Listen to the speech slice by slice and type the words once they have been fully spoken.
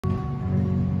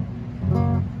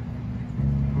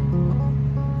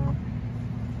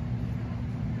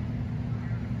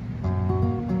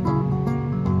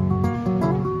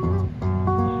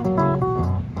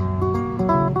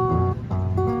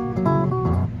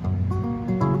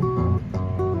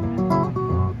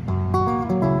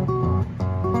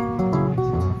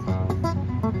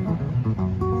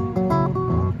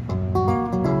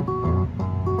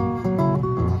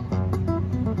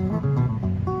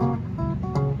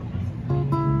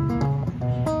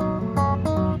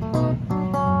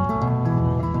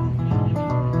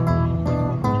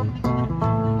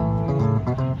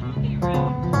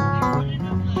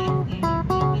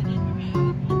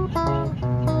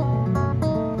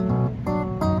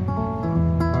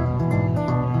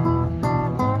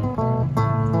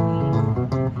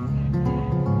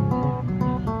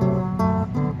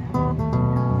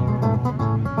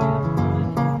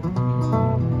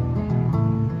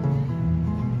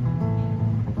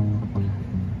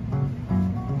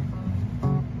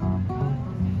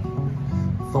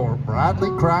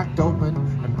Bradley cracked open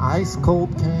an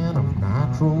ice-cold can of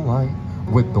natural light.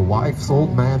 With the wife's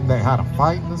old man, they had a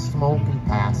fight in the smoke and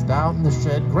passed out in the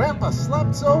shed. Grandpa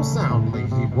slept so soundly,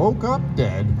 he woke up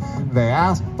dead. They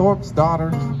asked Thorpe's daughter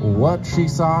what she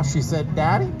saw. She said,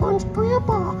 "Daddy punched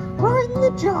Grandpa right in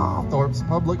the jaw." Thorpe's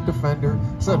public defender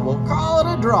said, "We'll call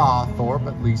it a draw. Thorpe,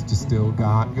 at least you still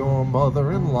got your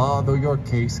mother-in-law, though your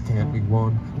case can't be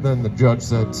won." Then the judge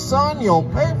said, "Son, you'll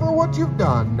pay for what you've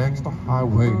done," next to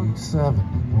Highway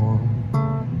 71.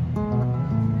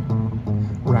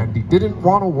 Randy didn't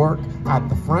want to work at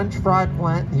the French fry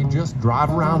plant. He'd just drive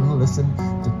around and listen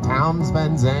to Townes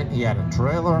Van Zandt. He had a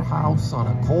trailer house on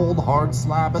a cold, hard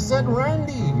slab. I said,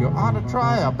 "Randy, you ought to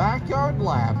try a backyard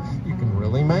lab. You can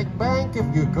really make bank if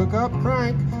you cook up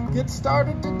crank. Get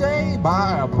started today,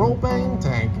 buy a propane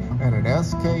tank and an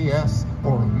SKS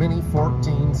or a Mini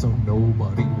 14 so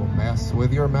nobody will mess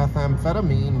with your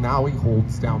methamphetamine." Now he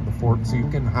holds down the fort so you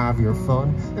can have your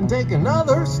fun and take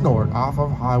another snort off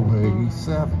of Highway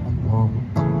 71.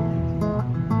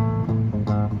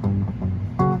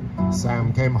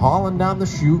 Sam came hauling down the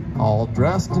chute, all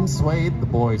dressed in suede. The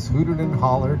boys hooted and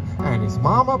hollered, and his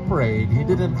mama prayed. He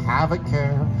didn't have a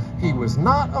care. He was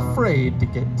not afraid to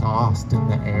get tossed in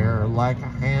the air like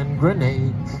a hand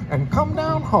grenade and come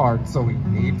down hard, so he'd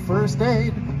need first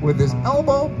aid. With his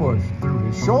elbow pushed through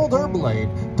his shoulder blade,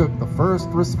 took the first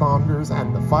responders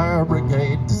and the fire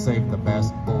brigade to save the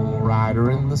best bull rider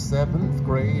in the 7th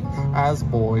grade. As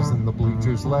boys in the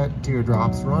bleachers let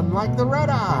teardrops run like the red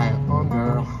eye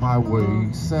under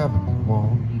Highway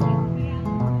 71.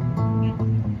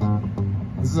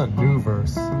 This is a new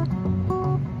verse.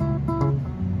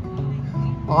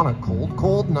 On a cold,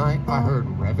 cold night, I heard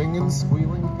revving and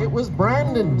squealing. It was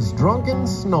Brandon's drunken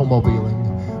snowmobiling.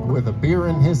 With a beer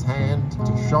in his hand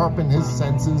to sharpen his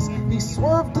senses, he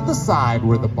swerved to the side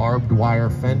where the barbed wire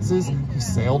fence is. He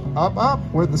sailed up, up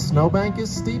where the snowbank is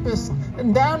steepest,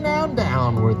 and down, down,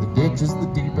 down where the ditch is the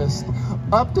deepest.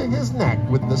 Up to his neck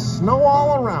with the snow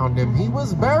all around him. He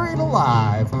was buried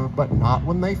alive, but not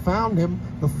when they found him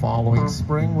the following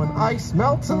spring, when ice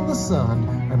melts in the sun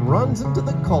and runs into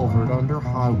the culvert under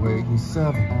Highway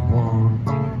 71.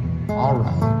 All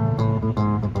right.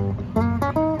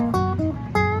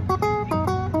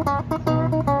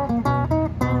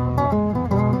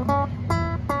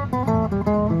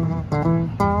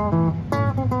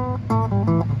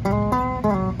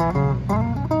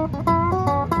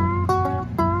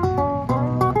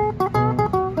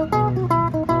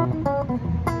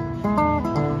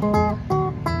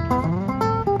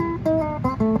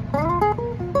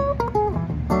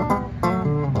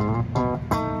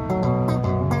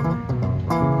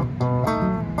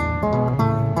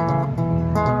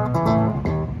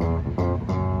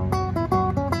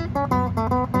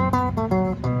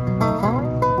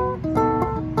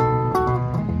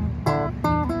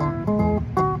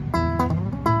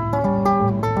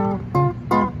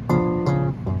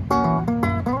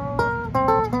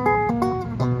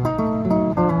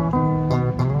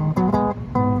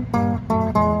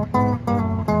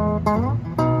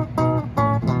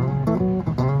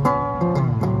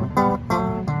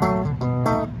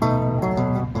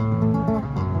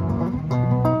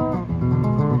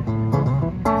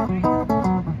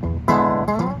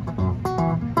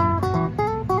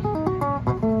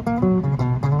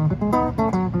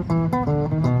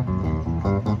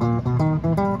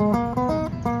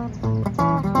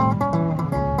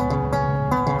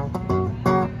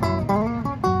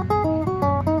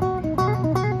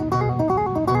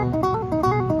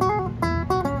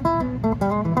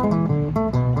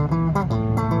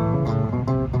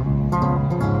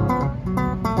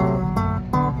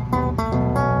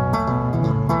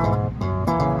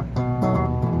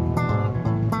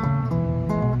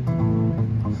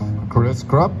 Chris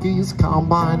Krupke's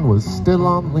combine was still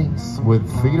on lease, with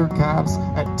feeder calves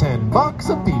at $10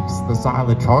 a piece. The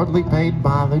silage hardly paid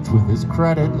mileage, with his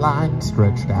credit line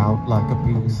stretched out like a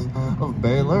piece of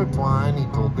baler twine. He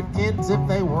told the kids if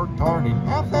they worked hard in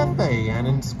FFA and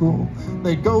in school,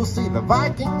 they'd go see the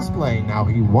Vikings play. Now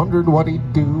he wondered what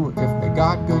he'd do if they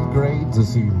got good grades,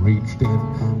 as he reached in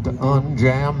to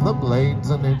unjam the blades.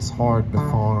 And it's hard to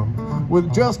farm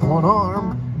with just one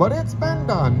arm, but it's been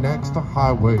done next to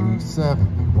Highway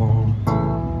 71.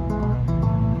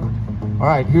 All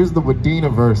right, here's the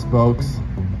Wadena verse, folks.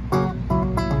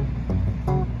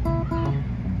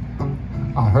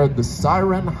 I heard the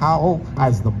siren howl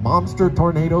as the monster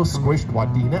tornado squished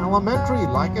Wadena Elementary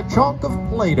like a chunk of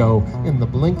Play-Doh. In the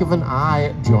blink of an eye,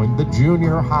 it joined the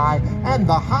junior high and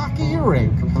the hockey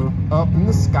rink. Up in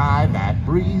the sky, that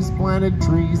breeze planted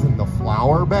trees in the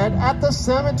flower bed at the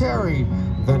cemetery.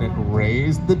 Then it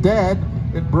raised the dead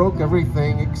It broke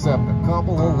everything except a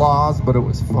couple of laws, but it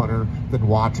was funner than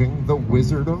watching The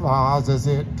Wizard of Oz as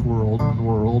it twirled and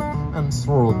whirled and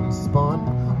swirled and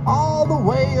spun all the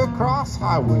way across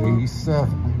Highway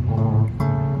 71.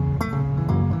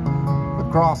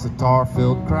 Across the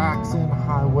tar-filled cracks in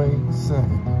Highway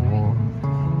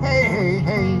 71. Hey, hey,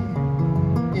 hey,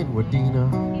 in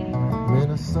Wadena,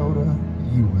 Minnesota,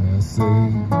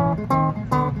 USA.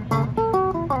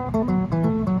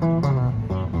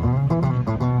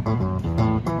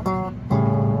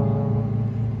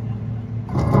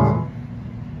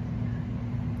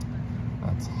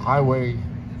 Highway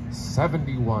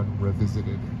 71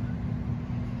 revisited.